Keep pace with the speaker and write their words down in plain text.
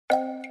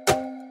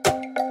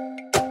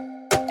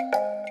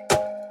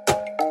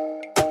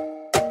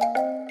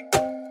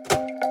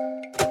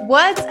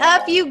What's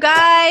up, you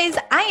guys?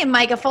 I am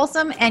Micah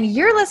Folsom, and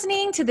you're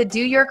listening to the Do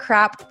Your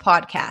Crap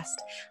podcast.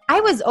 I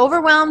was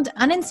overwhelmed,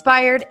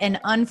 uninspired, and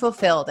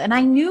unfulfilled, and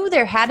I knew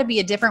there had to be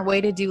a different way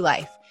to do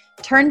life.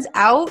 Turns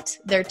out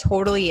there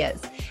totally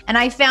is. And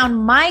I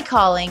found my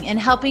calling in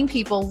helping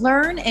people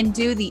learn and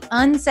do the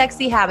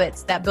unsexy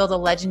habits that build a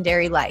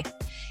legendary life.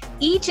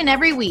 Each and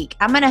every week,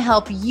 I'm going to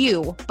help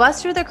you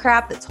bust through the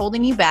crap that's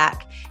holding you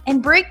back and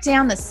break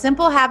down the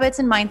simple habits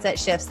and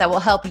mindset shifts that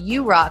will help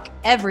you rock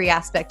every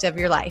aspect of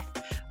your life.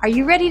 Are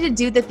you ready to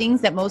do the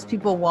things that most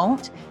people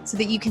won't so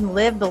that you can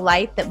live the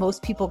life that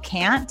most people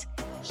can't?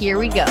 Here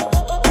we go. Here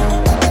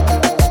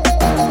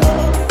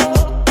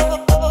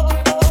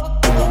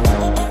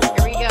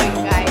we go,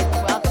 you guys.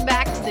 Welcome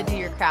back to the Do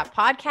Your Crap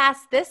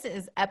podcast. This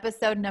is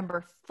episode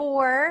number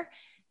 4.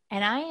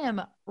 And I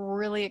am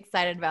really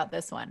excited about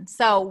this one.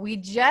 So we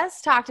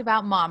just talked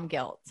about mom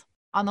guilt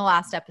on the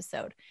last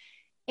episode.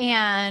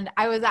 And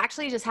I was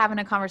actually just having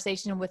a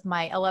conversation with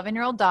my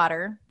 11-year-old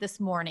daughter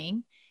this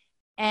morning.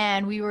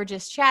 And we were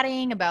just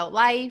chatting about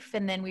life.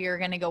 And then we were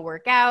going to go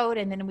work out.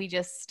 And then we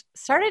just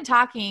started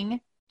talking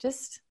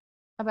just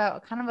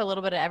about kind of a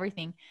little bit of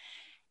everything.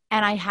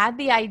 And I had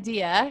the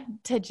idea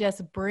to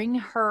just bring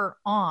her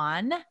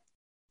on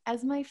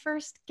as my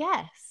first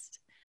guest.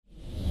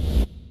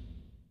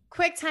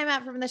 Quick time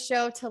out from the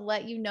show to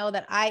let you know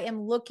that I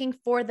am looking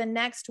for the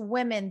next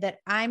women that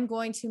I'm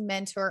going to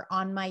mentor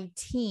on my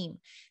team.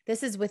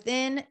 This is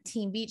within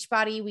Team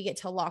Beachbody. We get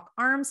to lock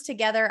arms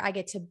together. I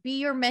get to be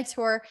your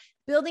mentor,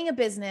 building a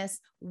business,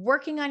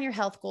 working on your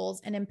health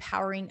goals, and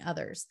empowering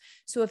others.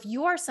 So if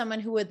you are someone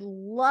who would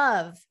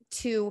love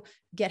to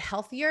get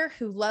healthier,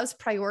 who loves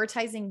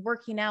prioritizing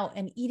working out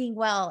and eating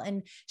well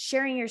and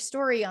sharing your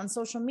story on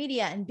social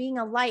media and being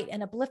a light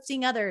and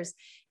uplifting others,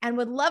 and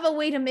would love a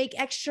way to make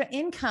extra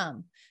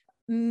income,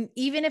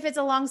 even if it's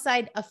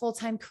alongside a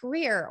full-time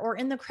career or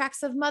in the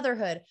cracks of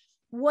motherhood,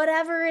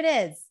 whatever it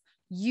is,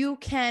 you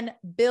can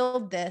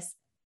build this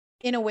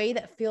in a way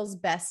that feels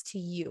best to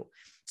you.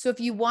 So if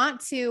you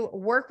want to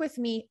work with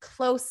me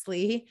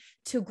closely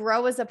to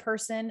grow as a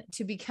person,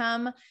 to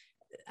become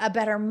a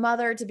better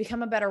mother, to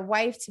become a better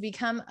wife, to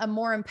become a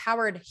more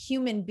empowered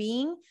human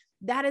being,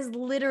 that is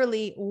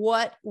literally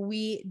what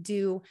we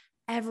do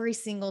every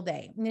single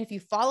day. And if you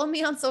follow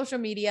me on social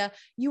media,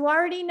 you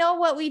already know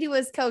what we do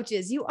as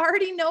coaches. You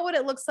already know what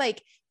it looks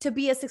like to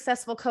be a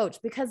successful coach,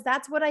 because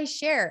that's what I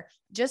share,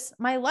 just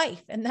my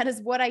life. And that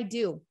is what I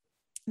do.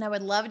 And I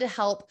would love to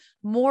help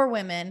more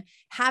women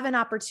have an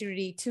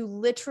opportunity to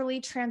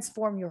literally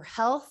transform your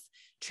health,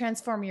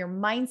 transform your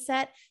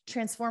mindset,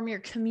 transform your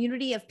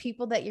community of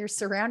people that you're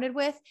surrounded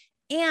with,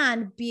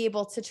 and be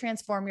able to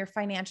transform your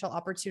financial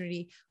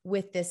opportunity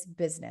with this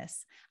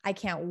business. I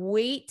can't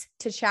wait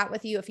to chat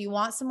with you. If you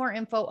want some more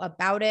info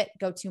about it,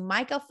 go to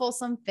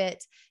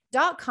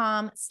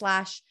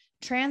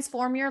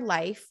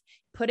micahfolsomfit.com/transformyourlife.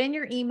 Put in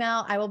your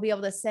email. I will be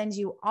able to send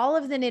you all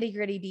of the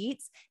nitty-gritty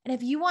deets. And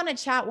if you want to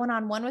chat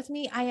one-on-one with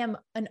me, I am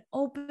an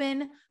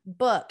open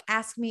book.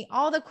 Ask me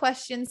all the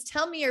questions.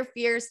 Tell me your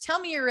fears. Tell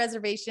me your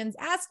reservations.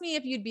 Ask me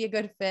if you'd be a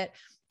good fit.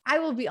 I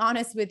will be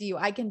honest with you.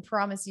 I can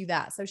promise you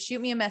that. So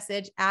shoot me a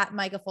message at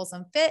Micah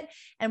Folsom Fit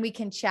and we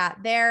can chat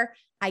there.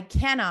 I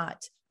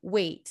cannot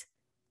wait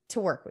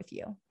to work with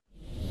you.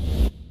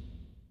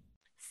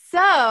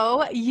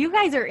 So you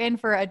guys are in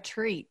for a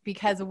treat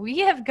because we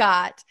have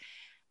got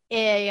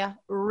a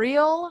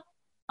real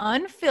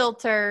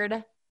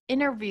unfiltered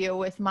interview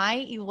with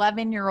my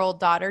 11-year-old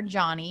daughter,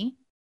 Johnny.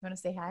 You want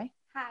to say hi?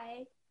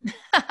 Hi.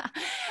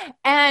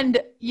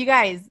 And you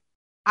guys,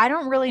 I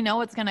don't really know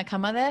what's going to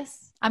come of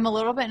this. I'm a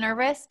little bit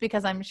nervous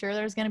because I'm sure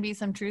there's going to be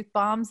some truth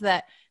bombs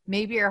that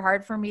maybe are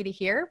hard for me to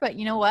hear. But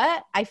you know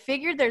what? I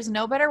figured there's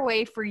no better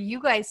way for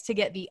you guys to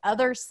get the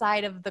other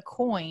side of the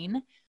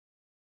coin,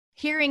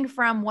 hearing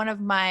from one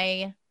of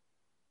my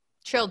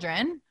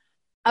children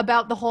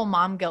about the whole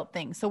mom guilt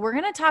thing. So we're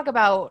going to talk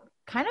about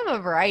kind of a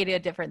variety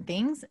of different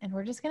things, and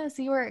we're just going to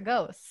see where it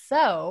goes.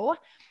 So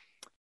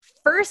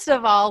first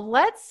of all,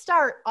 let's just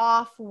start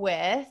off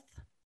with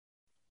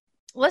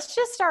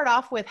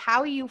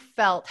how you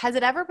felt. Has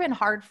it ever been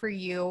hard for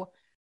you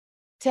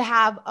to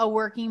have a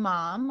working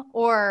mom?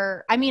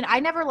 Or, I mean, I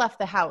never left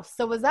the house.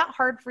 So was that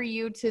hard for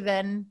you to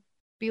then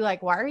be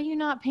like, why are you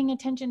not paying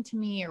attention to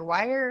me? Or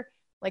why are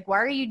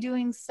you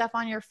doing stuff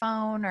on your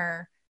phone?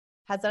 Or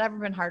has that ever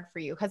been hard for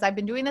you? Because I've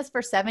been doing this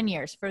for 7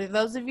 years. For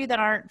those of you that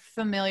aren't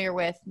familiar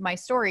with my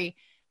story,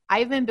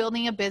 I've been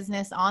building a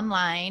business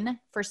online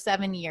for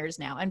 7 years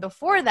now. And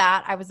before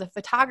that, I was a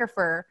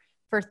photographer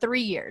for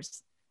 3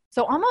 years.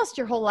 So almost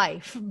your whole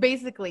life,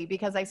 basically,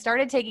 because I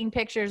started taking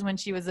pictures when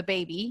she was a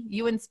baby.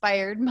 You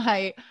inspired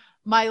my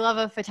love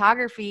of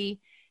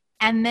photography.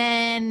 And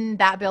then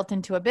that built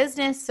into a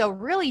business. So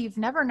really, you've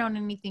never known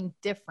anything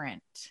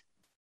different.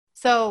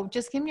 So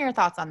just give me your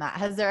thoughts on that.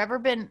 Has there ever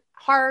been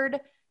hard?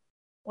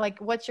 Like,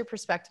 what's your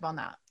perspective on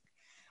that?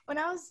 When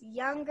I was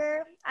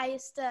younger, I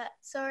used to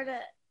sort of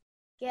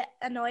get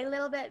annoyed a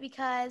little bit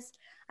because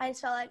I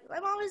just felt like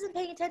my mom isn't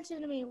paying attention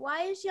to me.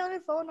 Why is she on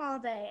her phone all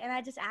day? And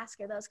I just ask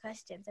her those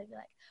questions. I'd be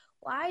like,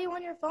 why are you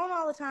on your phone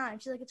all the time?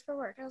 She's like, it's for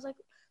work. I was like,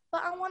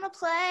 but I want to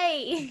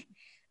play.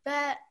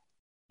 But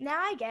now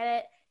I get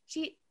it.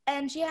 She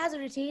has a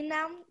routine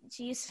now.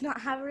 She used to not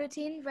have a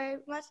routine very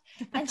much.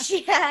 And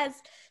she has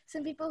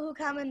some people who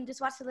come and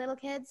just watch the little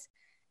kids.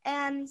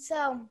 And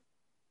so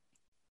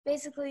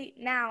basically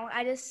now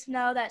I just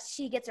know that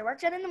she gets her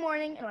work done in the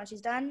morning, and when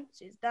she's done,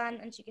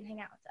 and she can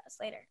hang out with us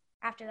later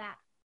after that.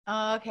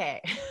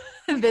 Okay.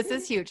 This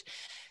is huge.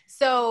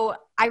 So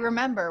I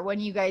remember when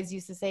you guys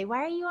used to say,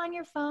 why are you on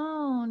your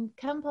phone?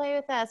 Come play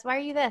with us. Why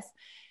are you this?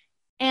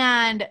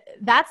 And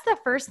that's the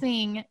first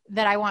thing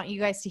that I want you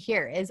guys to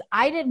hear is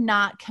I did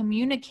not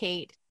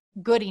communicate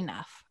good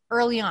enough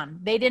early on.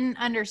 They didn't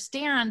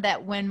understand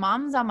that when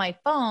mom's on my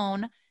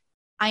phone,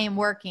 I am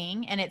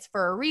working and it's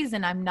for a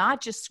reason. I'm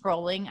not just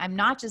scrolling. I'm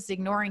not just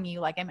ignoring you.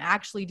 Like I'm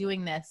actually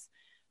doing this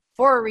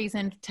for a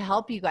reason to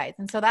help you guys.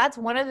 And so that's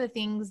one of the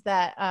things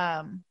that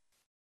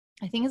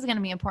I think is going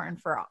to be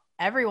important for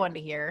everyone to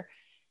hear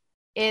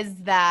is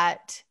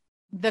that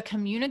the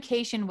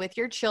communication with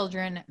your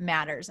children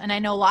matters. And I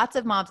know lots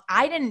of moms,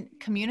 I didn't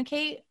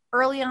communicate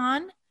early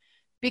on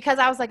because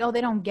I was like, oh,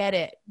 they don't get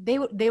it. They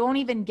won't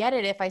even get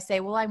it if I say,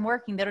 well, I'm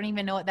working. They don't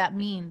even know what that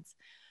means.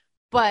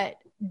 But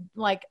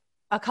like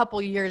a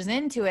couple years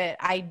into it,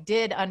 I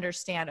did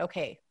understand,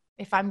 okay,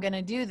 if I'm going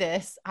to do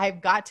this,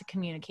 I've got to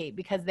communicate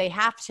because they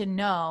have to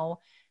know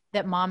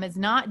that mom is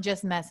not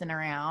just messing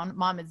around.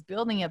 Mom is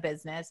building a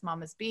business.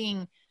 Mom is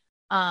being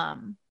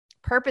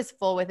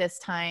purposeful with this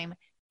time.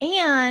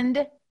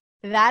 And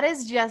that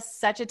is just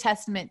such a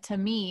testament to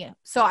me.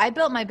 So I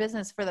built my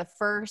business for the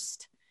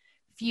first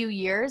few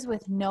years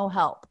with no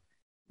help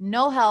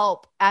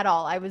at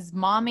all. I was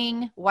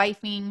momming,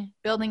 wifing,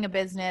 building a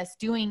business,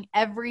 doing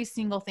every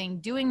single thing,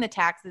 doing the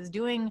taxes,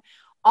 doing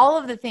all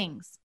of the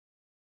things.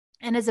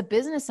 And as a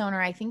business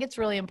owner, I think it's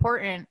really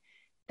important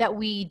that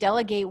we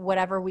delegate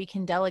whatever we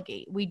can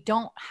delegate. We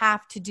don't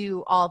have to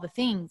do all the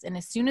things. And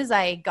as soon as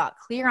I got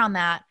clear on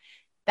that,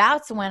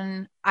 that's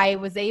when I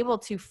was able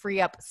to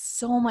free up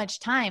so much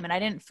time and I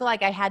didn't feel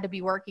like I had to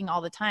be working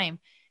all the time.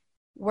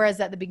 Whereas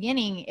at the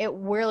beginning, it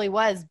really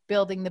was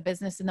building the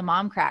business in the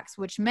mom cracks,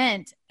 which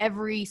meant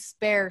every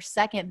spare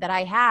second that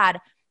I had,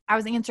 I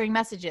was answering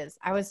messages.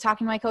 I was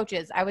talking to my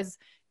coaches. I was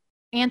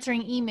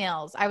answering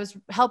emails. I was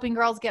helping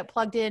girls get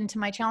plugged into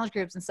my challenge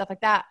groups and stuff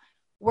like that.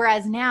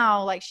 Whereas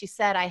now, like she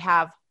said, I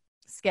have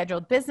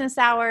scheduled business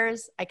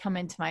hours. I come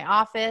into my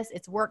office,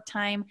 it's work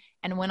time.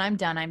 And when I'm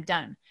done, I'm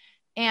done.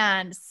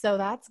 And so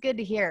that's good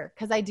to hear.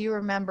 Cause I do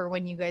remember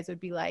when you guys would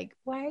be like,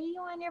 why are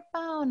you on your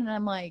phone? And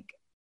I'm like,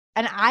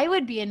 and I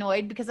would be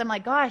annoyed because I'm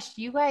like, gosh,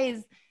 you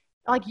guys,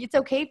 like, it's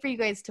okay for you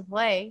guys to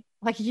play.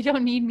 Like, you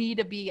don't need me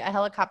to be a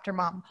helicopter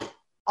mom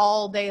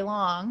all day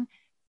long.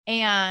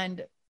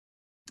 And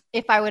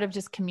if I would have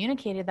just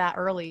communicated that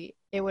early,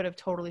 it would have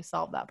totally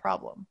solved that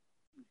problem.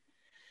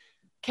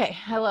 Okay.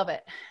 I love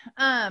it.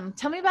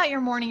 Tell me about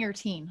your morning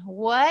routine.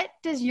 What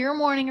does your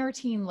morning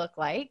routine look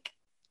like?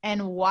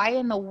 And why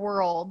in the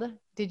world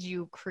did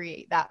you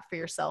create that for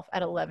yourself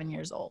at 11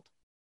 years old?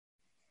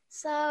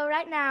 So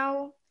right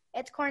now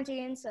it's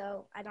quarantine,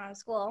 so I don't have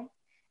school.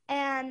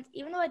 And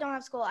even though I don't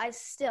have school, I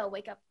still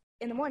wake up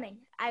in the morning.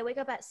 I wake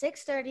up at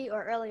 6:30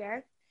 or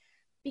earlier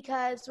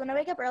because when I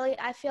wake up early,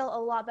 I feel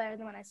a lot better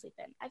than when I sleep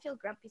in. I feel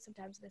grumpy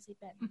sometimes when I sleep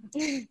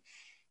in.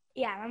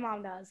 Yeah, my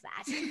mom knows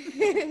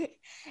that.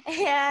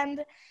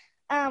 And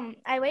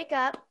I wake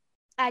up,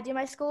 I do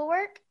my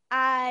schoolwork.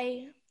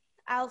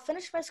 I'll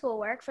finish my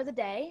schoolwork for the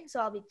day, so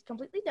I'll be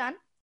completely done.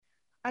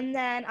 And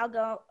then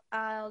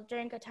I'll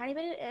drink a tiny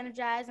bit of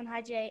Energize and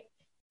hydrate,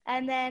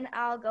 and then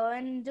I'll go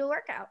and do a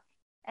workout.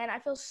 And I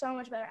feel so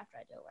much better after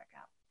I do a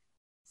workout.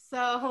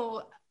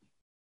 So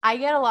I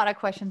get a lot of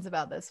questions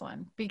about this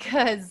one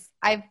because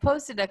I've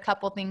posted a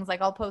couple things,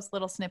 like I'll post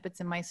little snippets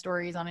in my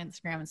stories on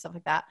Instagram and stuff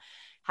like that,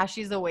 how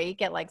she's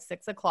awake at like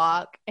 6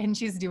 o'clock and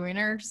she's doing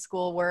her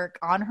schoolwork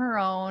on her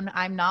own.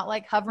 I'm not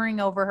like hovering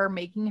over her,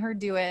 making her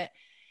do it.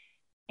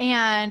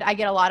 And I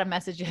get a lot of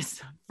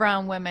messages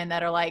from women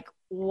that are like,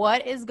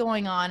 what is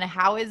going on?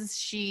 How is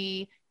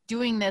she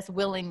doing this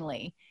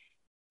willingly?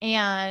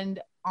 And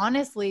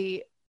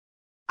honestly,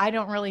 I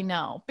don't really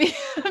know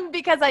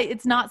because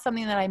it's not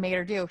something that I made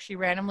her do. She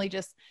randomly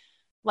just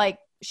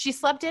she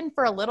slept in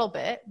for a little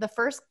bit. The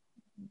first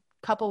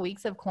couple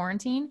weeks of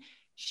quarantine,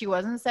 she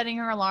wasn't setting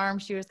her alarm.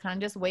 She was kind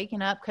of just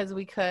waking up because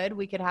we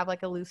could have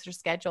like a looser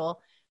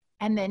schedule.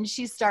 And then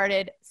she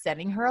started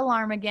setting her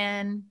alarm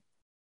again,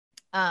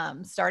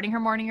 starting her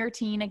morning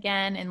routine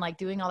again, and like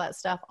doing all that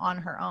stuff on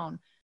her own.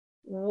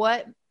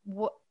 What,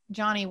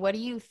 Johnny, what do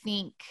you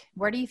think?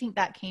 Where do you think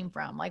that came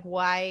from? Like,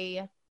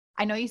 why?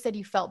 I know you said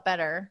you felt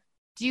better.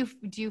 Do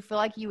you feel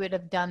like you would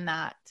have done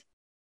that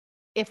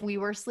if we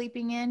were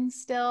sleeping in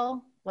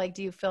still? Like,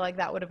 do you feel like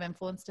that would have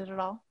influenced it at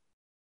all?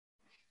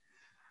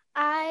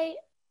 I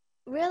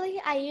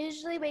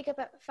usually wake up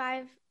at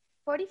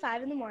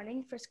 5:45 in the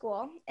morning for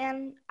school,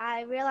 and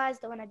I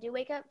realized that when I do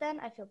wake up then,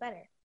 I feel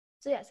better.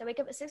 So yes, I wake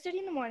up at 6:30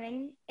 in the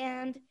morning,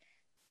 and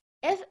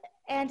to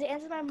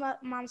answer my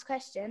mom's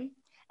question,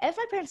 if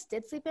my parents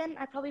did sleep in,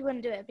 I probably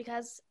wouldn't do it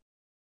because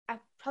I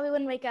probably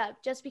wouldn't wake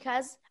up just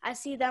because I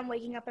see them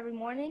waking up every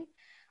morning.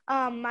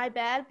 My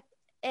bed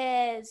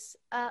is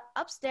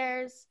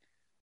upstairs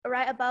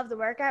right above the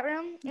workout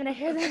room, and I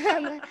hear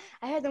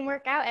them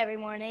work out every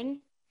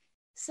morning.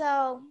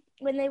 So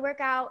when they work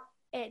out,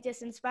 it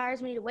just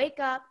inspires me to wake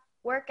up,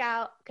 work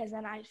out, because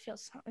then I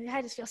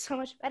just feel so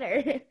much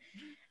better.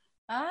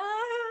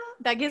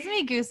 That gives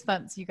me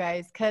goosebumps, you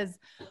guys, because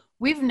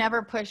we've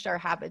never pushed our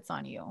habits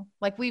on you.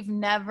 Like, we've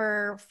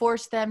never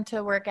forced them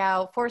to work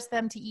out, forced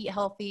them to eat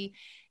healthy.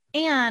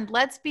 And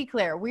let's be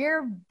clear,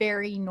 we're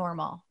very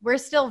normal. We're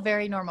still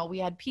very normal. We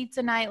had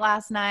pizza night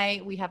last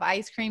night. We have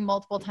ice cream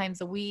multiple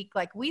times a week.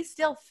 Like, we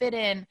still fit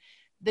in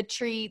the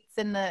treats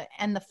and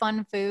the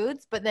fun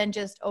foods, but then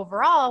just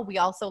overall, we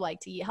also like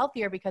to eat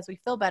healthier because we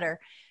feel better.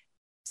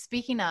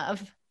 Speaking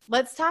of,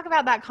 let's talk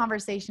about that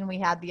conversation we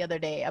had the other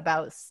day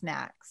about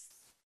snacks.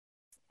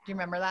 Do you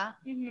remember that?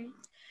 Mm-hmm.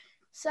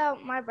 So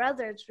my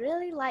brothers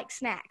really like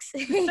snacks.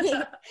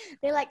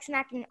 They like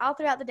snacking all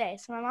throughout the day.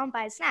 So my mom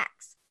buys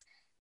snacks.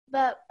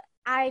 But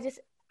I just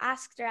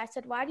asked her, I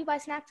said, why do you buy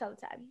snacks all the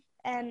time?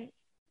 And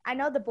I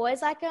know the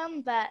boys like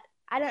them, but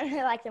I don't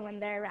really like them when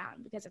they're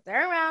around, because if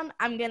they're around,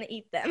 I'm going to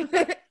eat them.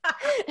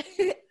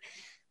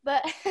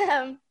 But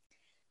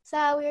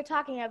so we were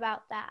talking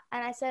about that.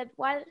 And I said,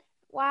 why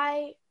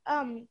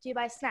do you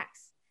buy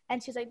snacks?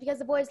 And she's like, because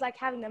the boys like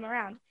having them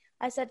around.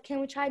 I said, can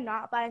we try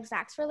not buying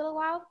snacks for a little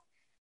while?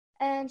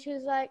 And she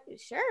was like,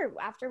 sure,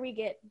 after we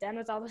get done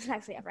with all the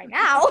snacks we have right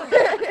now.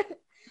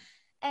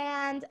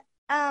 And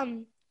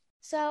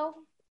so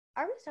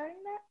are we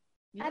starting that?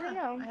 Yeah, I don't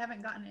know. I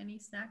haven't gotten any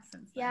snacks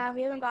since then. Yeah,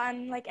 we haven't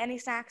gotten like any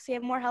snacks. We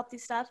have more healthy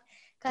stuff.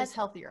 Just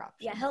healthier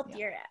options. Yeah,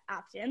 healthier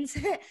options.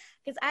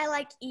 Because I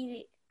like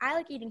eating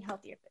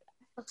healthier food.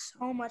 I feel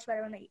so much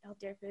better when I eat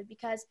healthier food,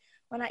 because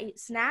when I eat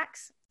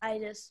snacks, I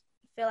just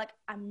feel like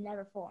I'm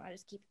never full. I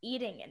just keep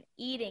eating and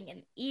eating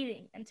and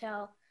eating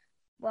until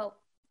I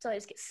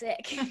just get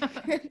sick.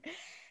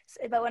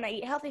 But when I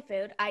eat healthy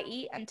food, I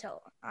eat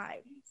until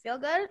I feel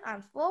good,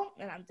 I'm full,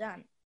 and I'm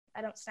done.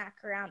 I don't snack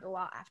around a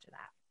lot after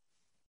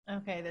that.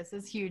 Okay, this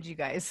is huge, you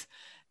guys.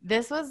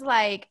 This was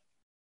like,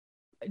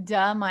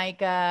 duh,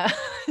 Micah.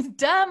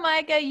 Duh,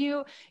 Micah,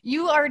 you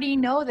already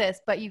know this,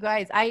 but you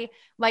guys, I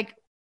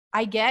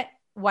get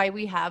why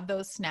we have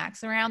those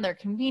snacks around. They're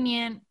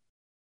convenient.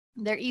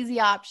 They're easy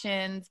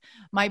options.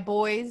 My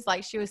boys,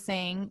 like she was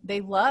saying, they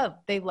love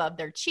their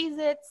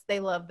Cheez-Its. They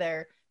love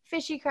their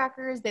fishy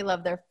crackers. They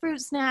love their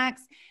fruit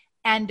snacks.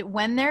 And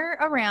when they're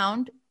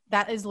around,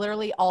 that is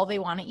literally all they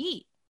want to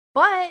eat.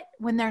 But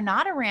when they're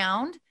not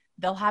around,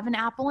 they'll have an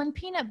apple and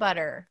peanut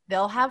butter.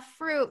 They'll have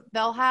fruit.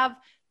 They'll have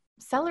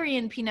celery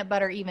and peanut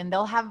butter even.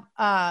 They'll have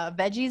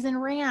veggies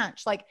and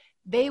ranch. Like,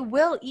 they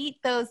will eat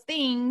those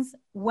things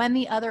when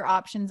the other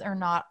options are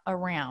not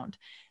around.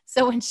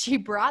 So when she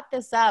brought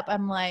this up,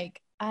 I'm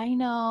like, I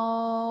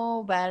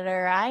know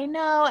better. I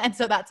know. And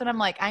so that's when I'm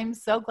like, I'm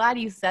so glad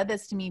you said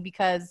this to me,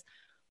 because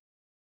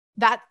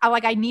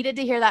I needed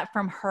to hear that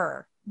from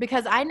her,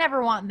 because I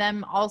never want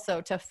them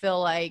also to feel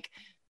like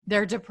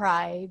they're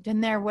deprived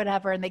and they're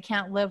whatever, and they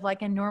can't live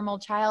like a normal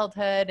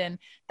childhood. And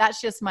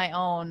that's just my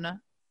own,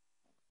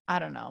 I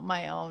don't know,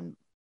 my own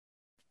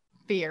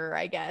fear,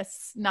 I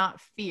guess. Not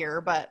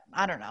fear, but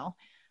I don't know.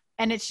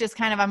 And it's just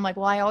kind of, I'm like,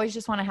 well, I always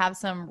just want to have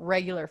some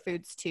regular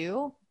foods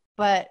too,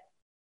 but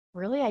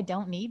really I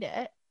don't need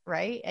it.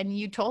 Right. And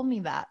you told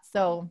me that.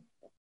 So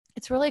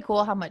it's really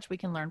cool how much we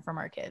can learn from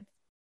our kids.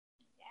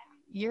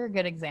 Yeah. You're a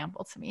good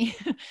example to me.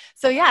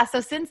 So yeah. So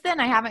since then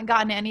I haven't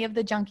gotten any of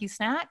the junky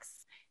snacks,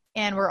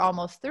 and we're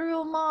almost through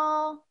them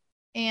all.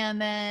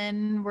 And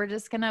then we're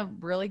just going to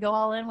really go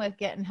all in with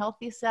getting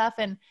healthy stuff.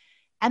 And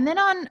then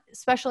on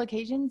special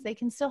occasions, they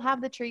can still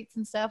have the treats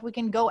and stuff. We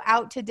can go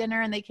out to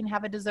dinner and they can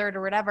have a dessert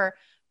or whatever.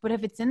 But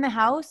if it's in the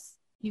house,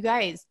 you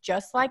guys,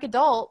 just like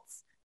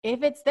adults,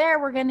 if it's there,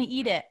 we're going to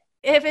eat it.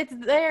 If it's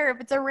there,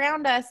 if it's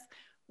around us,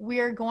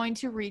 we're going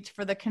to reach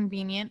for the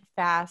convenient,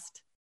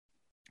 fast,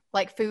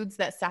 like foods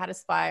that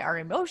satisfy our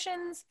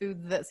emotions,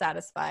 foods that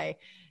satisfy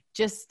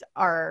just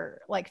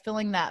our, like,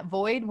 filling that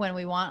void when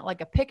we want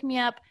like a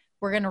pick-me-up.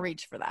 We're going to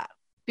reach for that,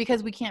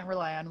 because we can't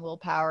rely on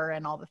willpower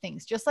and all the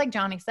things. Just like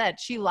Johnny said,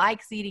 she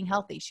likes eating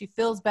healthy. She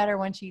feels better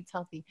when she eats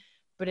healthy.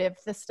 But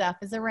if the stuff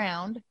is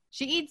around,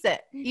 she eats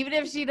it, even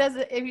if she does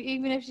it,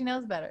 even if she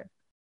knows better.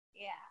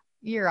 Yeah.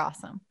 You're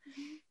awesome.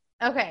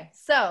 Okay.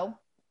 So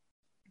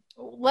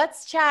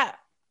let's chat.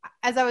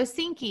 As I was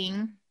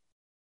thinking,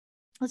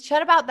 let's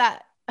chat about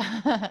that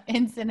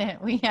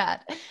incident we had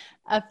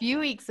a few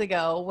weeks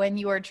ago when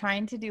you were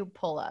trying to do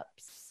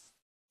pull-ups.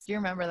 Do you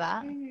remember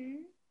that? Mm-hmm.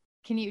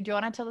 Do you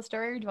want to tell the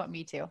story, or do you want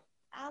me to?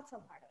 I'll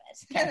tell part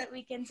of it.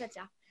 We can switch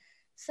off.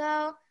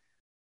 So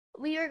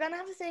we were going to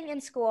have a thing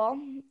in school.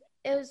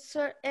 It was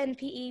in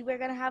PE. We were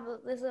going to have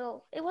this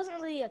little, it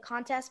wasn't really a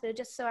contest, but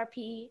just so our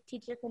PE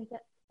teacher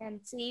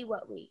can see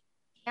what we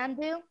can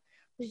do,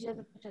 which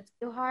doesn't push us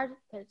too hard,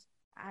 because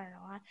I don't know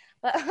why,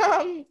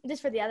 but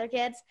just for the other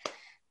kids.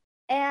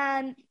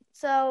 And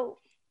so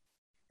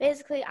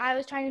basically I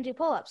was trying to do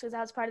pull-ups because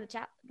that was part of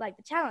the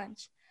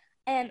challenge.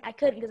 And I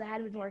couldn't because I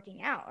hadn't been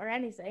working out or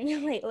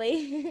anything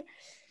lately.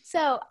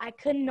 So I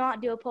could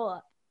not do a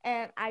pull-up.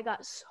 And I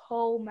got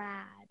so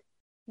mad.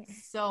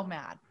 So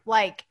mad.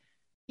 Like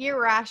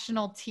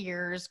irrational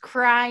tears,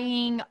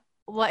 crying,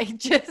 like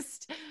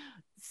just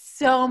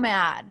so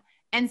mad.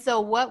 And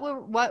so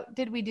what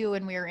did we do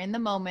when we were in the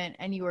moment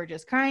and you were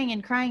just crying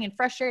and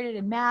frustrated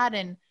and mad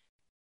and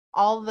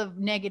all the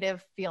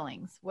negative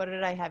feelings? What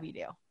did I have you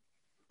do?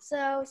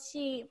 So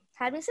she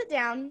had me sit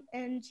down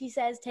and she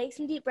says, take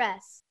some deep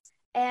breaths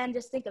and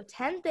just think of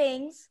 10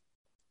 things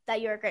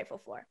that you're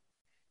grateful for.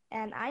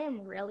 And I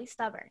am really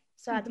stubborn.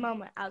 So at the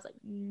moment, I was like,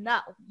 no.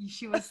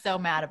 She was so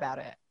mad about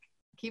it.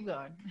 Keep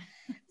going.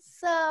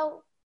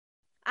 So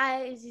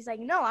she's like,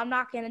 no, I'm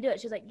not going to do it.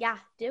 She's like, yeah,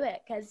 do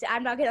it. Because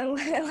I'm not going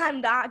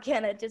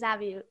to just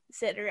have you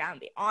sit around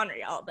and be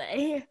ornery all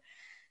day.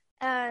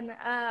 And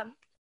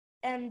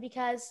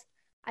because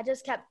I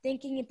just kept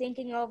thinking and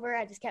thinking over,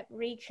 I just kept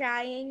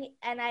retrying.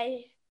 And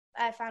I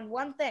found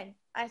one thing.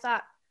 I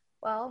thought,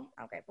 well,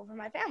 I'm grateful for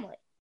my family.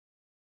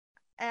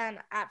 And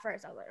at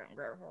first, I was like, I'm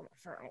grateful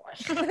for my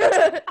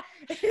family.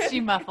 She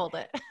muffled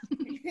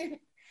it.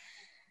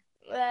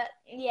 But,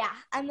 yeah.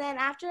 And then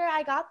after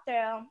I got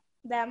through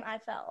them, I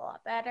felt a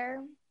lot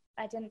better.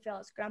 I didn't feel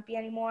as grumpy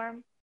anymore.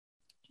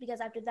 Because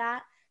after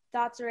that,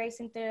 thoughts were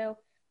racing through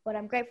what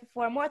I'm grateful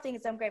for, more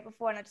things I'm grateful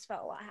for, and I just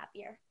felt a lot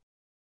happier.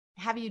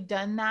 Have you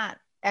done that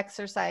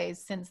exercise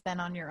since then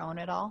on your own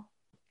at all?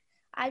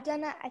 I've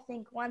done it, I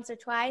think, once or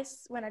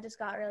twice when I just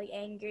got really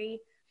angry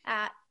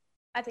at,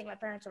 I think, my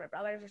parents or my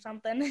brothers or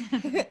something.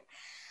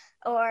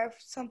 Or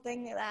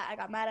something that I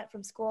got mad at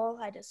from school.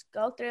 I just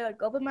go through, I'd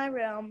go up in my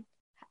room,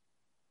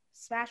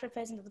 smash my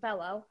face into the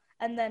pillow,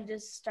 and then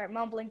just start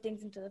mumbling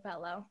things into the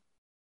pillow.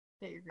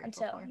 That you're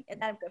grateful for.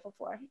 That I'm grateful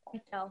for.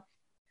 Until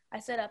I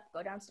sit up,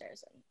 go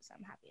downstairs, and so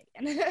I'm happy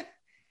again.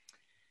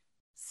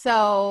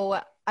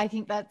 So I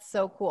think that's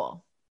so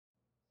cool.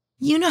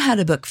 You know how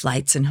to book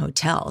flights and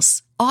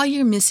hotels. All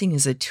you're missing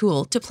is a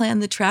tool to plan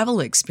the travel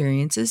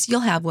experiences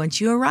you'll have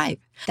once you arrive.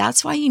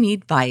 That's why you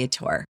need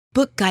Viator.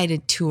 Book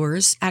guided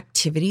tours,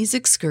 activities,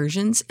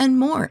 excursions, and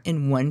more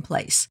in one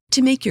place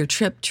to make your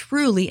trip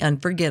truly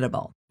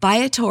unforgettable.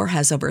 Viator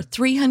has over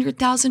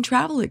 300,000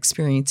 travel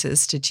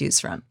experiences to choose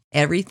from.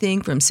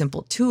 Everything from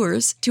simple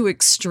tours to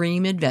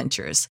extreme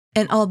adventures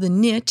and all the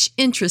niche,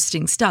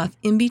 interesting stuff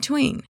in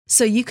between.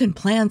 So you can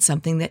plan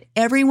something that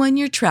everyone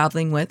you're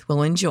traveling with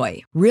will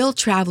enjoy. Real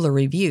traveler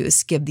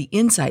reviews give the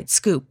inside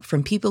scoop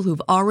from people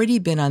who've already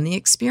been on the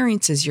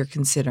experiences you're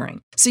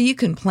considering. So you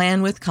can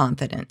plan with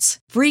confidence.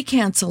 Free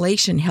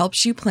cancellation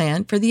helps you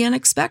plan for the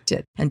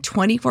unexpected. And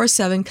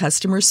 24/7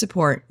 customer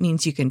support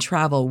means you can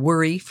travel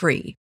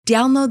worry-free.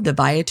 Download the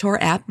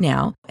Viator app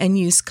now and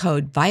use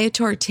code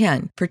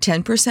Viator10 for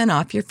 10%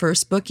 off your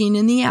first booking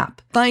in the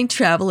app. Find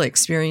travel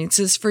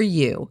experiences for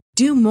you.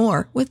 Do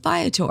more with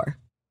Viator.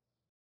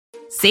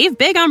 Save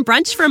big on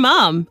brunch for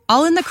mom,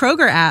 all in the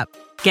Kroger app.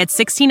 Get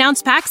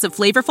 16-ounce packs of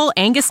flavorful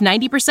Angus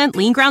 90%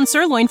 lean ground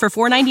sirloin for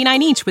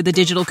 $4.99 each with a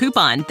digital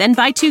coupon. Then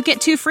buy 2,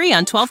 get 2 free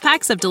on 12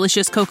 packs of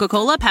delicious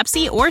Coca-Cola,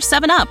 Pepsi, or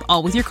 7-Up,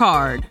 all with your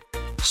card.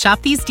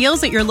 Shop these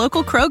deals at your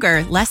local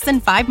Kroger, less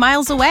than 5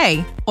 miles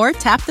away. Or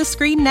tap the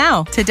screen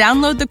now to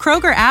download the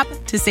Kroger app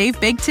to save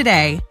big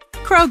today.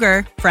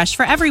 Kroger, fresh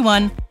for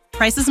everyone.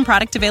 Prices and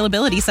product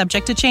availability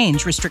subject to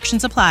change.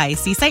 Restrictions apply.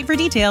 See site for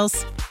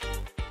details.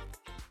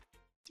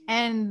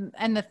 And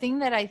the thing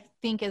that I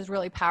think is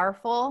really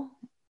powerful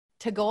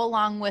to go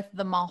along with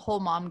the whole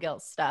mom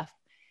guilt stuff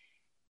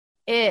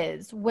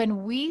is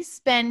when we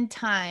spend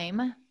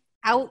time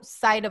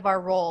outside of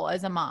our role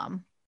as a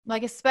mom,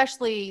 like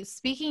especially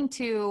speaking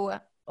to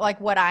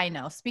like what I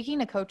know, speaking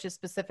to coaches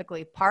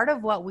specifically, part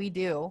of what we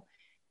do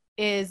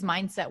is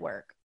mindset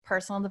work,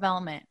 personal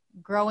development,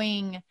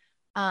 growing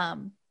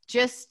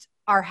just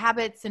our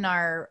habits and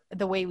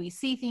the way we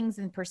see things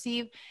and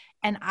perceive.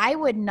 And I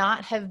would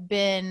not have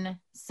been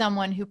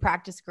someone who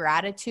practiced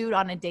gratitude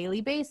on a daily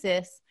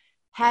basis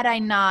had I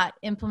not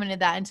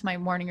implemented that into my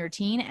morning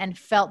routine and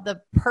felt the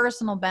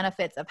personal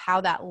benefits of how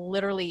that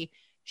literally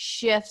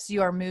shifts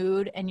your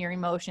mood and your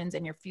emotions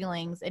and your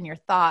feelings and your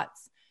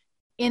thoughts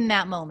in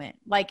that moment,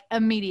 like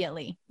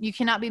immediately. You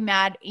cannot be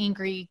mad,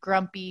 angry,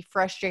 grumpy,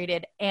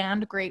 frustrated,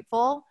 and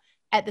grateful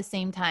at the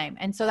same time.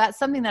 And so that's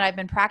something that I've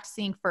been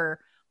practicing for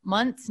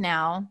months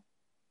now.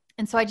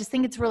 And so I just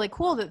think it's really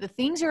cool that the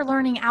things you're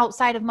learning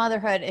outside of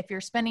motherhood, if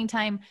you're spending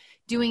time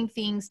doing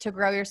things to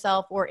grow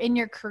yourself or in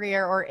your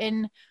career or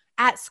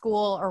at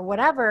school or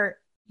whatever,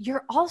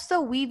 you're also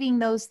weaving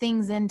those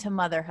things into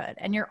motherhood,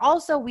 and you're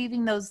also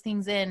weaving those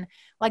things in,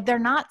 like they're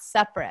not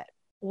separate.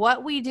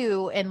 What we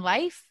do in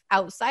life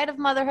outside of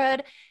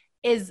motherhood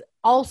is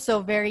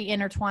also very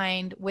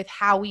intertwined with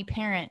how we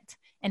parent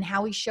and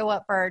how we show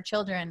up for our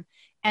children.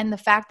 And the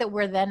fact that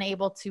we're then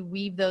able to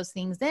weave those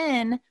things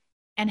in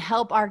and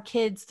help our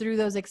kids through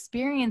those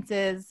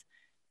experiences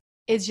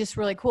is just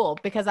really cool,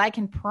 because I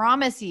can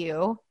promise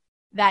you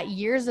that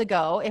years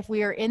ago, if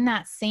we were in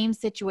that same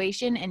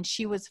situation and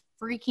she was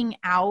freaking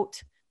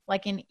out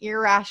like an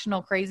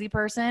irrational, crazy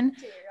person,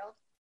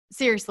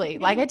 seriously,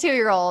 like a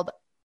 2-year-old,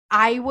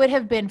 I would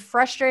have been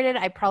frustrated.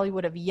 I probably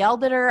would have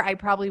yelled at her. I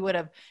probably would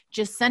have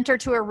just sent her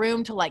to her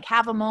room to like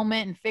have a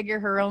moment and figure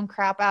her own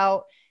crap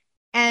out.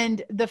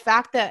 And the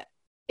fact that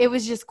it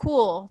was just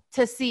cool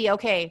to see,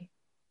 okay,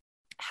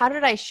 how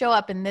did I show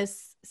up in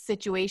this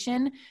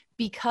situation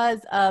because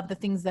of the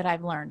things that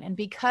I've learned and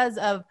because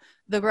of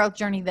the growth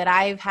journey that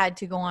I've had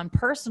to go on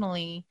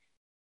personally.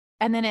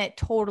 And then it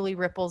totally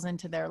ripples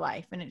into their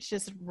life. And it's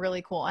just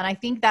really cool. And I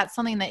think that's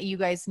something that you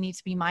guys need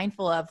to be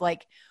mindful of.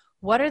 Like,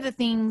 what are the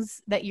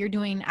things that you're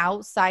doing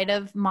outside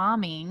of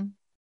momming?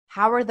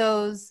 How are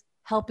those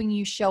helping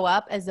you show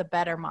up as a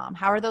better mom?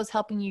 How are those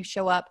helping you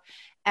show up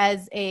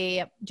as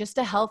just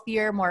a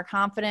healthier, more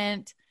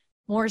confident,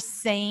 more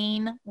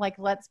sane? Like,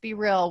 let's be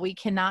real. We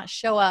cannot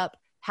show up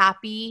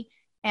happy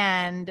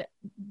and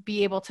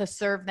be able to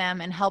serve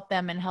them and help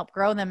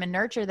grow them and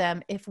nurture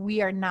them if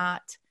we are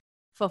not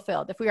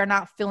fulfilled, if we are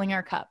not filling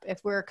our cup, if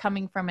we're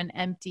coming from an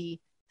empty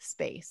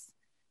space.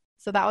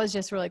 So that was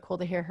just really cool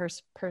to hear her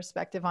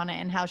perspective on it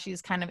and how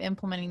she's kind of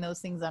implementing those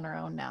things on her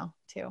own now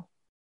too.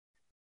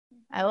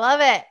 I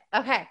love it.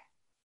 Okay.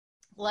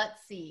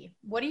 Let's see.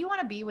 What do you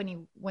want to be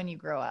when you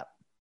grow up?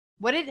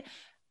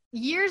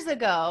 Years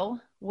ago,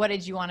 what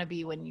did you want to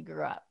be when you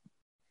grew up?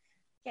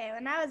 Okay,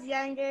 when I was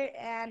younger,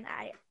 and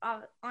I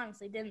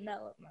honestly didn't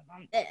know what my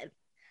mom did,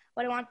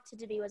 what I wanted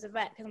to be was a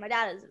vet because my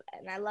dad is a vet,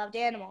 and I loved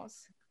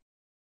animals.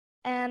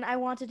 And I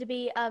wanted to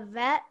be a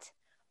vet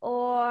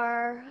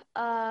or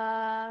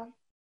I've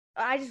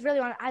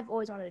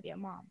always wanted to be a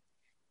mom.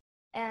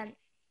 And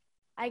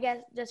I guess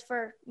just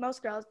for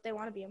most girls, they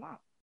want to be a mom.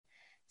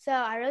 So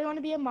I really want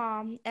to be a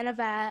mom and a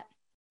vet.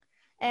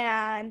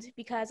 And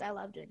because I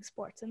love doing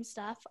sports and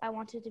stuff, I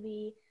wanted to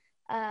be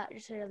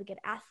just a really good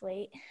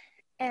athlete.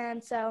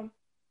 And so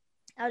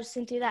I was just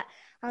thinking through that.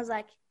 I was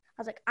like,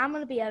 I'm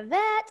going to be a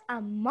vet,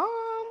 a mom.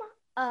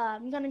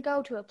 I'm going to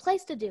go to a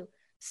place to do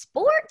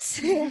sports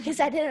because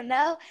I didn't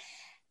know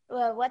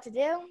what to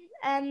do.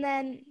 And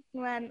then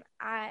when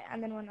I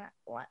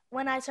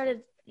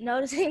started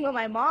noticing what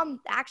my mom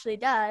actually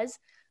does,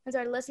 I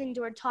started listening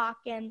to her talk,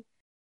 and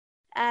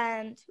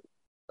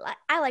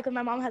I like when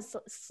my mom has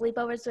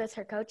sleepovers with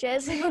her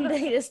coaches and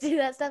they just do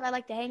that stuff. I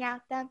like to hang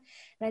out with them,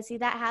 and I see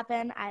that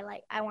happen.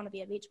 I want to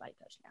be a Beachbody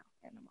coach now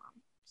and a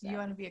mom. So, you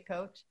want to be a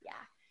coach? Yeah.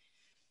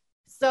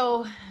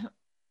 So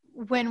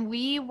when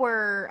we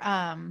were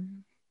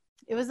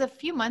it was a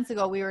few months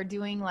ago, we were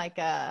doing like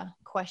a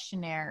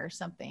questionnaire or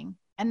something.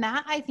 And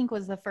that, I think,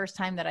 was the first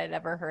time that I'd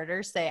ever heard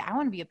her say, I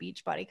want to be a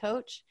Beachbody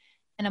coach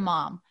and a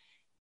mom.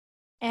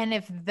 And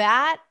if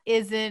that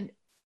isn't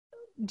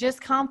just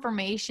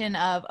confirmation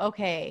of,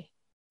 okay,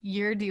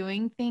 you're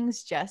doing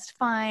things just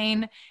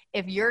fine.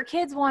 If your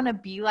kids want to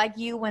be like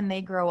you when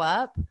they grow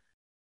up,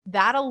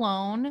 that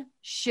alone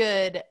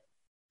should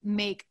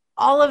make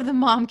all of the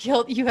mom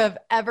guilt you have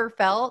ever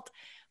felt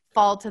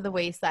fall to the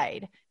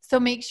wayside. So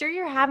make sure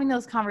you're having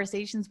those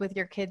conversations with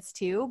your kids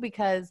too,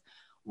 because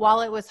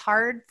while it was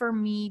hard for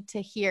me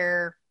to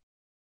hear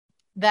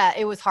that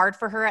it was hard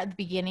for her at the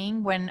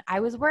beginning when I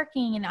was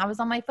working and I was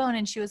on my phone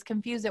and she was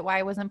confused at why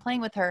I wasn't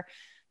playing with her,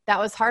 that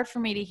was hard for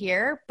me to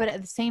hear. But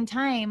at the same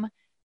time,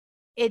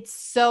 it's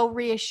so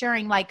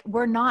reassuring. Like,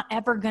 we're not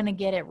ever going to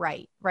get it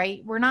right?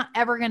 We're not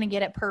ever going to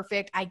get it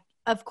perfect.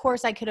 Of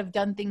course, I could have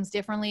done things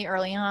differently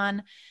early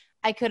on.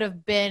 I could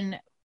have been,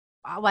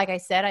 like I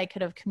said, I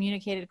could have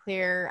communicated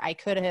clearer. I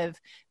could have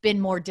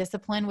been more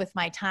disciplined with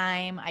my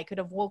time. I could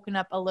have woken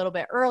up a little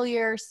bit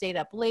earlier, stayed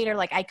up later.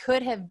 Like, I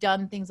could have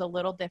done things a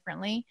little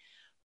differently.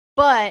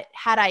 But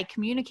had I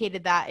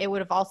communicated that, it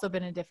would have also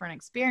been a different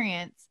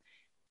experience.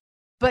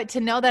 But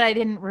to know that I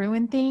didn't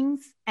ruin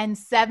things, and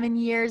 7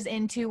 years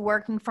into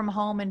working from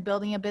home and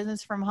building a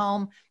business from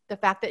home, the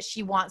fact that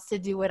she wants to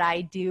do what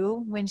I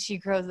do when she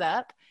grows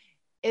up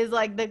is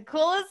like the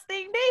coolest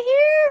thing to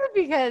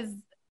hear, because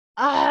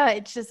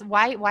it's just,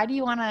 why do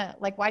you want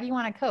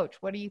to coach?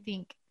 What do you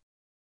think?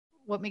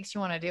 What makes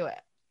you want to do it?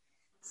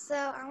 So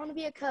I want to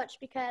be a coach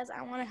because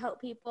I want to help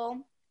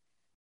people.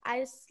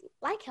 I just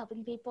like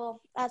helping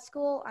people. At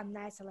school, I'm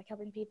nice. I like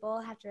helping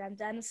people after I'm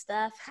done with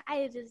stuff.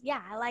 I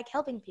like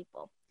helping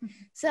people.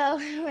 So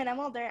when I'm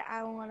older,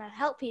 I want to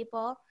help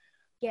people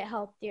get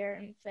healthier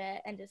and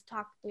fit and just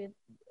talk with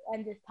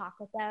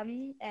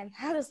them and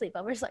have a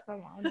sleepovers like my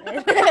mom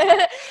did.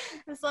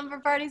 The slumber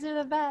parties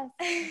are the best.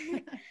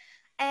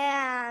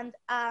 And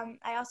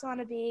I also want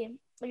to be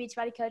a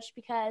Beachbody coach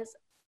because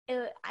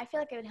I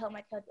feel like it would help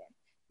my children,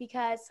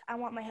 because I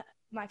want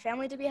my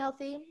family to be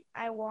healthy.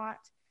 I want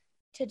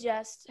to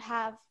just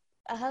have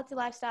a healthy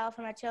lifestyle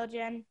for my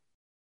children,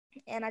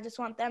 and I just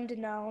want them to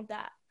know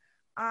that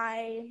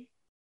I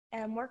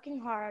am working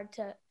hard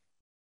to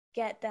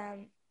get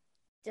them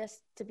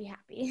just to be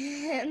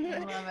happy. I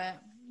love it.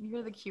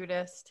 You're the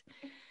cutest.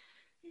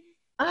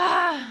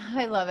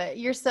 I love it.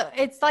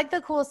 It's like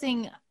the coolest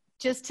thing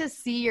just to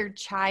see your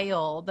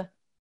child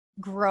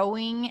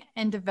growing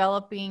and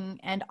developing.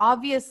 And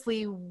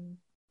obviously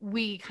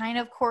we kind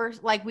of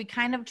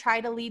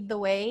try to lead the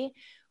way,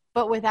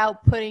 but without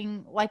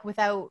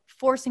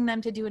forcing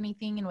them to do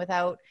anything, and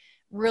without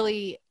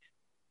really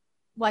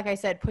like I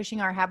said,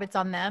 pushing our habits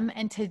on them,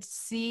 and to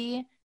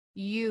see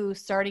you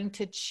starting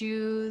to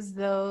choose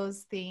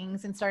those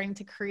things and starting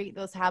to create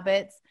those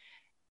habits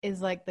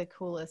is like the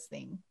coolest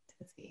thing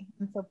to see.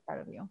 I'm so proud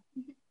of you.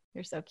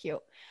 You're so cute.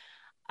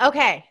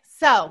 Okay.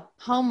 So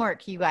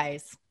homework, you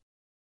guys.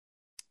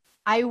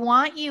 I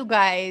want you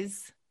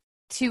guys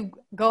to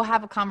go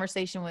have a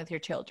conversation with your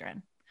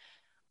children.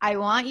 I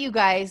want you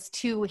guys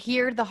to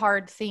hear the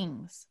hard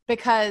things,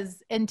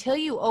 because until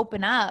you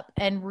open up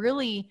and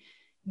really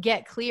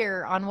get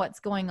clear on what's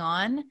going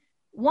on,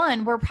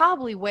 one, we're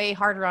probably way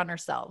harder on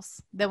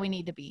ourselves than we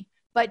need to be.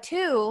 But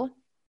two,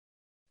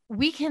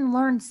 we can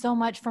learn so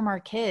much from our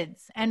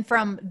kids and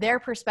from their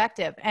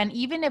perspective. And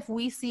even if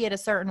we see it a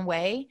certain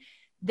way,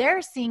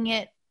 they're seeing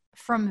it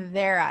from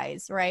their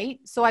eyes, right?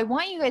 So I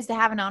want you guys to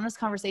have an honest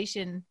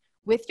conversation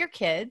with your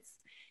kids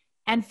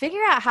and figure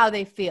out how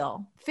they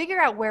feel,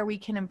 figure out where we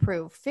can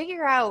improve,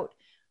 figure out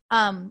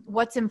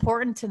what's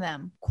important to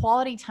them.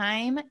 Quality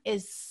time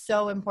is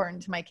so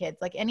important to my kids.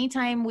 Like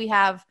anytime we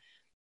have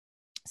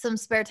some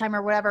spare time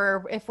or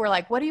whatever, if we're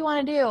like, what do you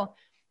want to do?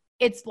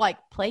 It's like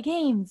play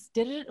games,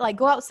 like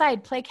go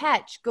outside, play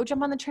catch, go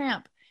jump on the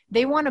tramp.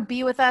 They want to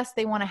be with us.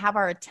 They want to have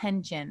our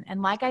attention.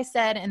 And like I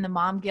said in the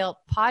Mom Guilt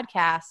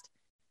podcast,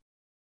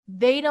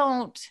 they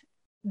don't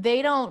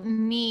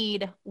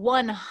need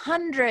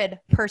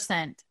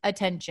 100%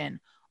 attention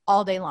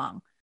all day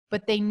long,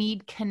 but they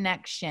need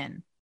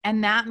connection.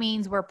 And that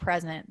means we're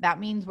present. That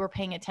means we're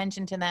paying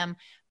attention to them.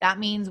 That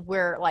means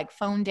we're like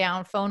phone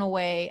down, phone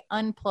away,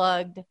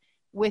 unplugged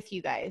with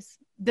you guys.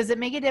 Does it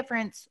make a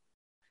difference?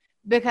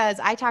 Because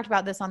I talked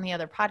about this on the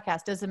other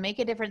podcast. Does it make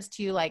a difference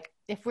to you? Like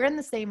if we're in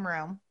the same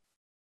room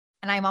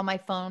and I'm on my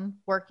phone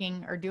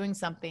working or doing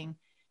something,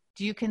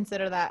 do you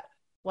consider that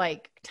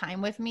like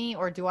time with me,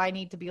 or do I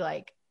need to be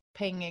like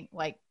paying,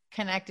 like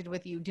connected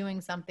with you,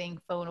 doing something,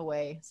 phone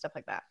away, stuff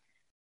like that?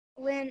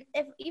 Even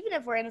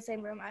if we're in the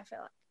same room, I feel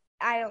like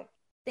I don't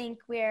think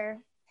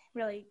we're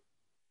really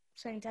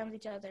spending time with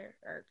each other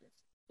or just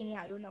hanging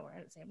out, even though we're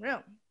in the same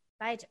room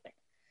by each other.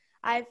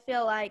 I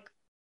feel like,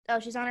 oh,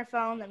 she's on her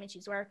phone, that means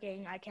she's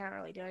working. I can't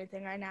really do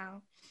anything right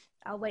now.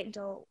 I'll wait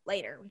until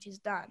later when she's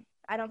done.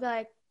 I don't feel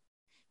like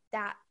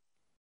that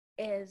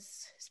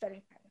is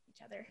spending time with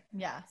each other.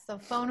 Yeah. So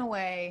phone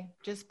away,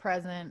 just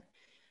present.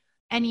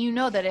 And you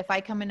know that if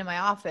I come into my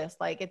office,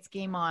 like it's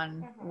game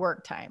on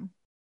work time.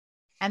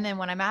 And then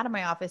when I'm out of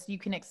my office, you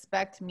can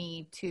expect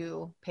me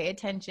to pay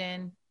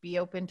attention, be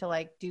open to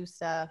like do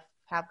stuff,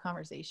 have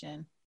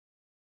conversation.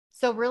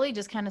 So really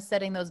just kind of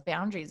setting those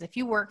boundaries. If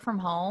you work from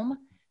home,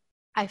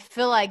 I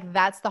feel like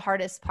that's the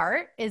hardest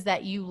part, is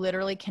that you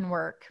literally can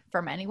work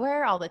from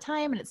anywhere all the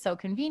time and it's so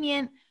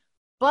convenient.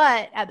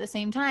 But at the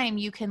same time,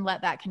 you can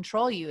let that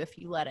control you if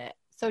you let it.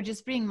 So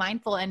just being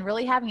mindful and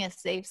really having a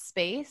safe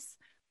space.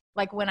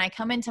 Like when I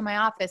come into my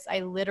office,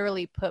 I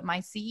literally put my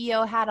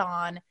CEO hat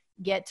on,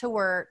 get to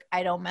work.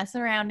 I don't mess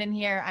around in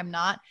here. I'm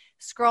not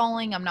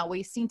scrolling. I'm not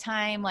wasting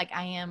time. Like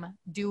I am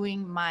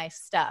doing my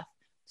stuff,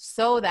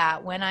 so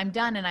that when I'm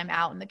done and I'm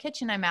out in the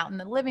kitchen, I'm out in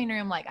the living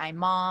room, like I'm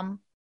mom,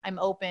 I'm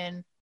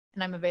open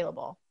and I'm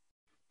available.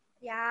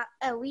 Yeah.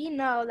 We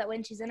know that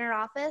when she's in her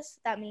office,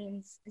 that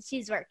means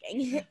she's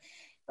working.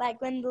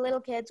 Like when the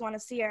little kids want to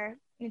see her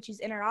and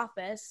she's in her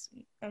office,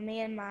 me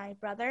and my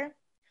brother,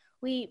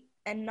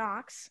 and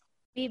Knox,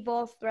 we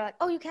both were like,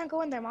 oh, you can't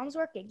go in there. Mom's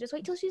working. Just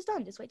wait till she's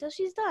done. Just wait till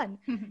she's done.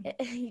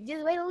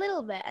 Just wait a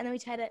little bit. And then we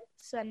try to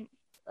spend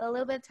a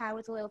little bit of time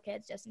with the little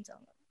kids just until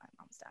my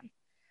mom's done.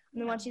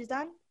 And then once she's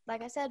done,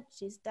 like I said,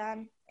 she's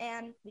done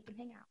and we can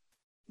hang out.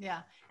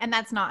 Yeah. And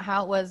that's not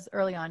how it was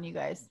early on, you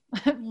guys.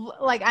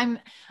 Like I'm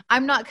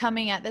not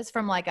coming at this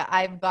from like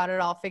I've got it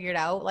all figured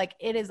out. Like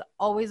it is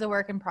always a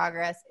work in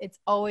progress. It's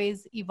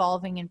always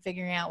evolving and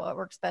figuring out what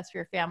works best for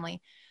your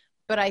family.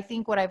 But I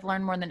think what I've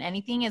learned more than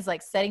anything is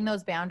like setting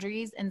those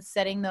boundaries and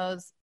setting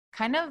those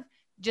kind of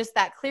just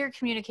that clear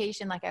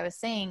communication, like I was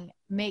saying,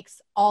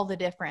 makes all the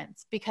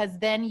difference, because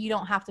then you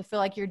don't have to feel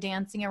like you're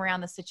dancing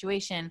around the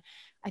situation.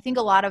 I think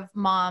a lot of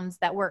moms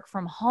that work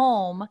from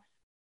home,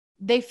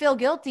 they feel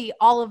guilty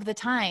all of the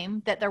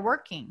time that they're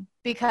working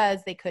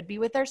because they could be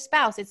with their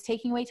spouse. It's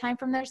taking away time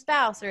from their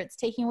spouse, or it's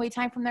taking away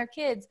time from their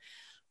kids.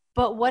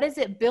 But what is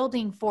it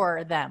building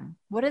for them?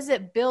 What is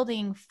it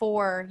building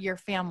for your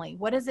family?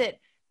 What is it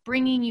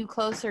bringing you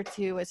closer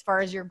to as far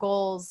as your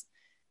goals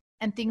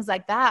and things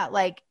like that?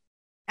 Like,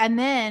 and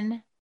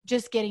then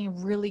just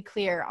getting really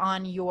clear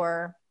on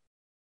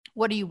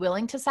what are you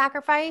willing to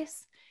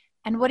sacrifice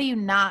and what are you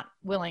not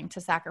willing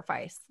to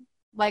sacrifice?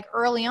 Like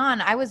early on,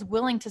 I was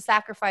willing to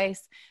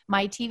sacrifice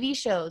my TV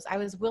shows. I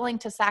was willing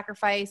to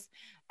sacrifice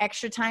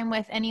extra time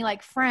with any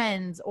like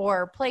friends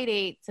or play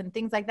dates and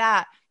things like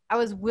that. I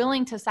was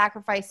willing to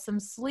sacrifice some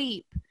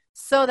sleep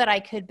so that I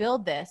could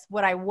build this.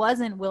 What I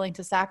wasn't willing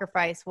to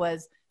sacrifice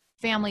was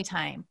family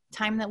time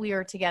that we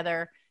were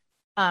together,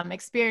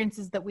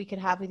 experiences that we could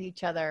have with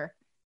each other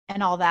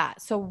and all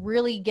that. So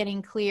really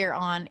getting clear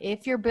on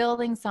if you're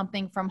building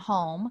something from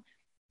home,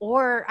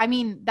 or, I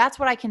mean, that's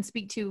what I can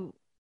speak to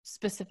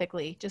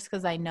specifically just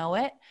because I know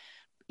it.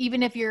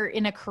 Even if you're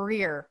in a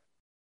career,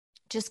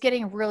 just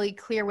getting really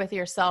clear with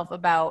yourself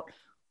about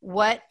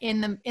what in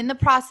the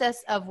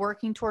process of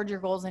working towards your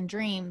goals and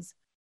dreams,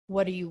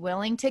 what are you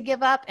willing to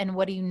give up and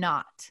what are you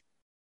not?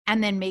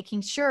 And then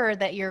making sure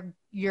that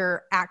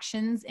your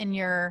actions and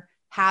your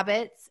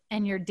habits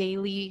and your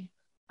daily,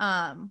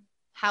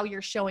 how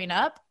you're showing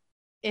up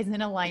is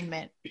in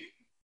alignment.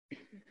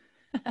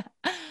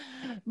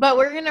 But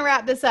we're going to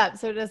wrap this up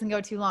so it doesn't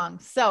go too long.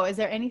 So is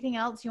there anything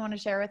else you want to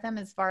share with them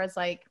as far as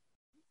like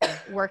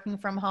working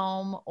from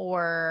home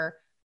or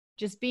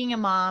just being a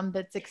mom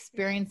that's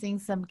experiencing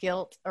some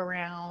guilt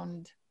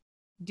around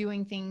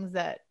doing things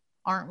that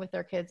aren't with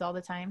their kids all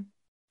the time?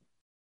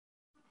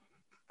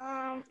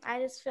 I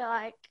just feel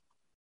like,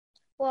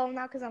 well,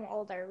 not because I'm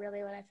older,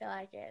 really what I feel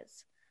like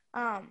is,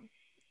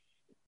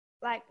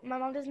 like my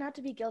mom doesn't have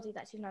to be guilty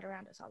that she's not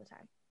around us all the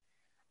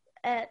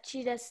time.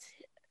 She just,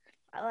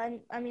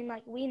 I mean,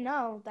 like we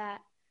know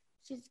that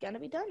she's going to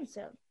be done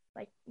soon.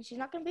 Like she's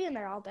not going to be in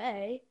there all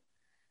day.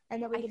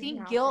 And then I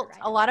think guilt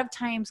a lot of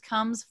times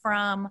comes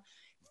from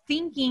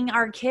thinking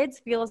our kids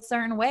feel a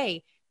certain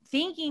way,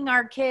 thinking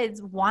our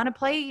kids want to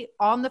play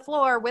on the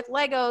floor with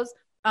Legos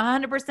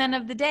 100%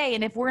 of the day.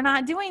 And if we're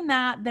not doing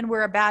that, then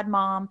we're a bad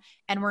mom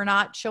and we're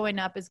not showing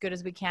up as good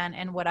as we can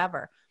and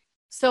whatever.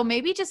 So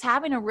maybe just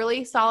having a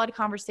really solid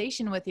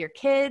conversation with your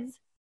kids,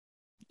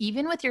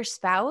 even with your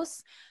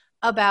spouse,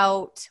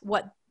 about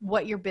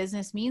what your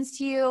business means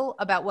to you,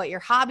 about what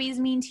your hobbies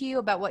mean to you,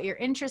 about what your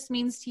interest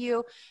means to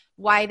you,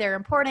 why they're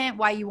important,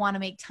 why you want to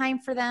make time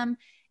for them.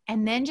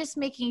 And then just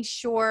making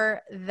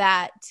sure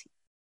that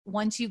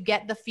once you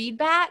get the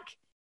feedback,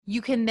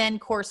 you can then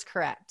course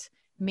correct.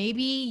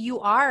 Maybe you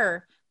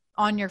are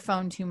on your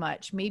phone too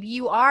much. Maybe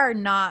you are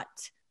not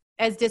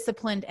as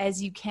disciplined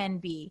as you can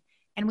be.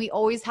 And we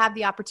always have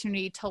the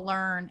opportunity to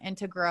learn and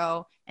to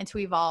grow and to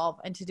evolve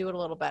and to do it a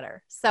little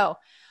better. So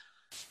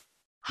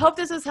hope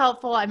this was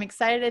helpful. I'm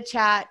excited to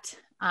chat.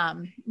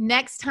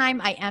 Next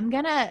time I am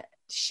going to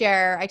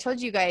share, I told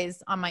you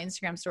guys on my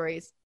Instagram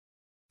stories,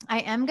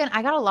 I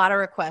got a lot of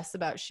requests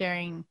about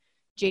sharing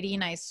JD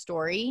and I's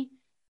story.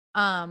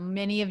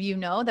 Many of you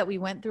know that we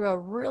went through a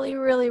really,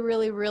 really,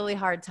 really, really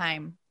hard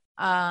time.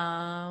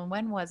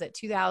 When was it?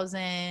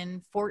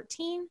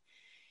 2014.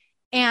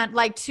 And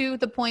like to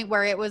the point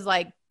where it was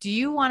like, do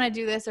you want to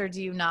do this or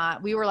do you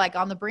not? We were like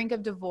on the brink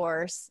of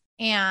divorce.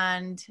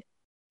 And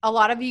a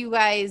lot of you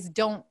guys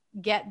don't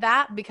get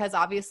that because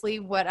obviously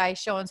what I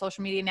show on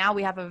social media now,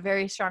 we have a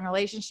very strong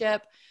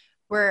relationship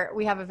where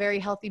we have a very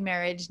healthy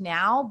marriage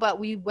now, but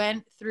we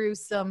went through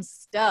some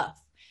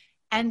stuff.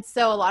 And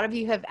so a lot of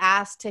you have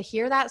asked to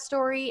hear that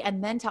story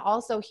and then to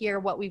also hear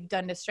what we've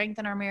done to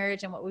strengthen our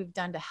marriage and what we've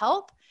done to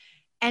help.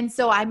 And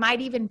so I might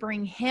even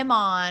bring him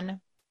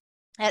on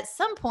at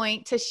some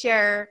point to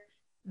share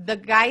the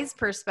guy's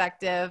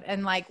perspective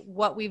and like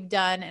what we've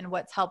done and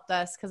what's helped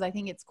us. Cause I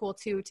think it's cool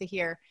too, to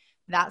hear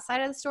that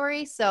side of the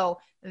story. So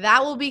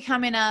that will be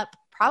coming up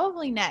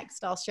probably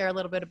next. I'll share a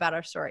little bit about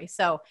our story.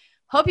 So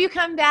hope you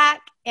come back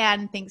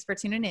and thanks for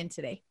tuning in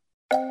today.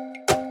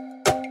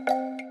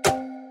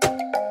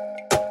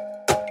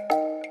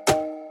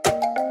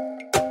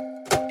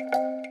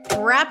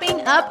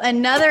 Wrapping up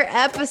another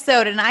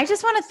episode, and I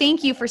just want to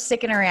thank you for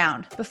sticking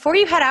around. Before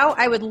you head out,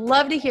 I would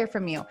love to hear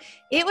from you.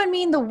 It would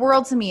mean the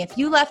world to me if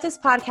you left this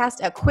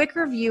podcast a quick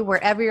review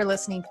wherever you're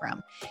listening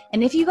from.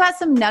 And if you got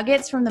some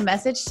nuggets from the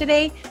message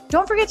today,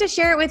 don't forget to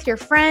share it with your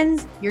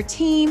friends, your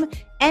team,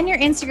 and your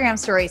Instagram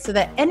story so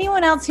that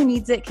anyone else who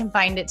needs it can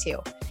find it too.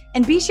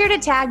 And be sure to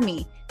tag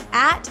me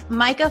at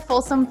Micah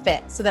Folsom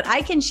Fit so that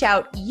I can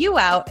shout you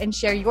out and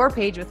share your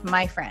page with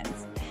my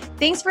friends.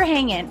 Thanks for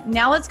hanging.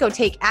 Now let's go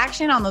take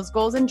action on those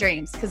goals and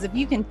dreams, because if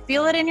you can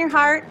feel it in your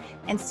heart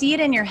and see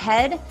it in your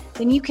head,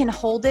 then you can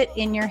hold it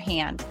in your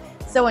hand.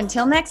 So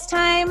until next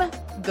time,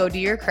 go do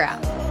your crap.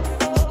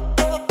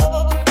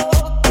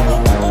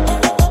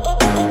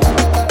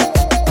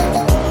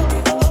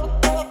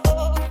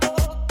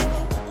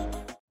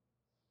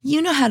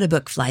 You know how to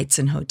book flights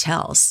and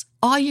hotels.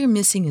 All you're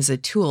missing is a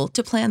tool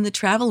to plan the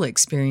travel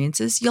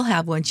experiences you'll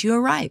have once you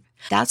arrive.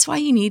 That's why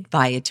you need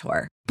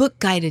Viator. Book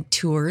guided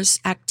tours,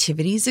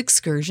 activities,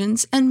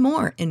 excursions, and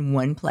more in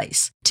one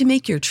place to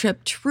make your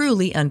trip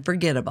truly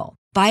unforgettable.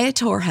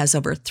 Viator has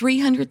over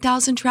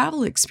 300,000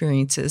 travel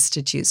experiences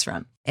to choose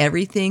from.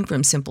 Everything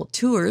from simple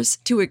tours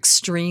to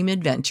extreme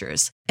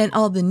adventures and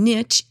all the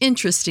niche,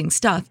 interesting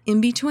stuff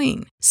in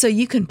between. So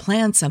you can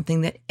plan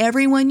something that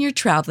everyone you're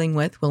traveling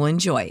with will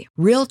enjoy.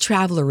 Real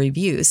traveler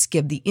reviews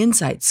give the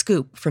inside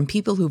scoop from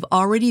people who've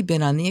already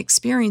been on the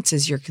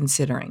experiences you're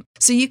considering.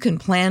 So you can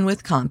plan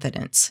with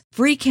confidence.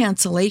 Free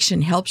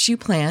cancellation helps you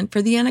plan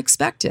for the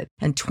unexpected.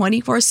 And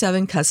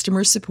 24/7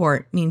 customer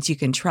support means you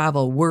can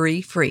travel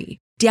worry-free.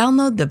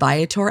 Download the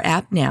Viator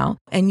app now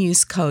and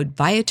use code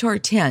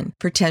Viator10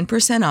 for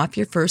 10% off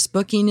your first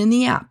booking in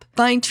the app.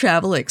 Find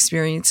travel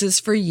experiences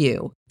for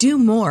you. Do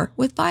more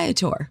with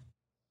Viator.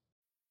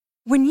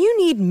 When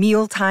you need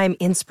mealtime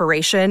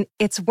inspiration,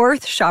 it's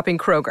worth shopping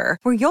Kroger,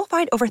 where you'll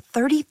find over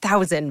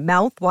 30,000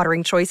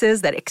 mouth-watering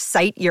choices that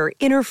excite your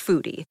inner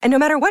foodie. And no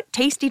matter what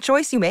tasty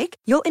choice you make,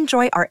 you'll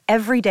enjoy our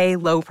everyday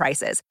low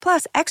prices,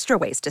 plus extra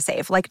ways to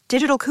save, like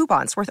digital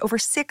coupons worth over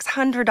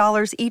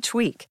 $600 each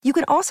week. You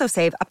can also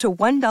save up to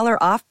 $1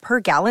 off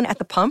per gallon at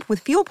the pump with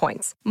fuel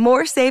points.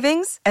 More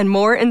savings and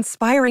more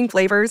inspiring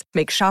flavors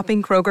make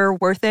shopping Kroger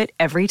worth it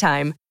every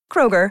time.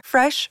 Kroger,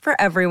 fresh for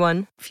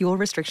everyone. Fuel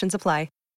restrictions apply.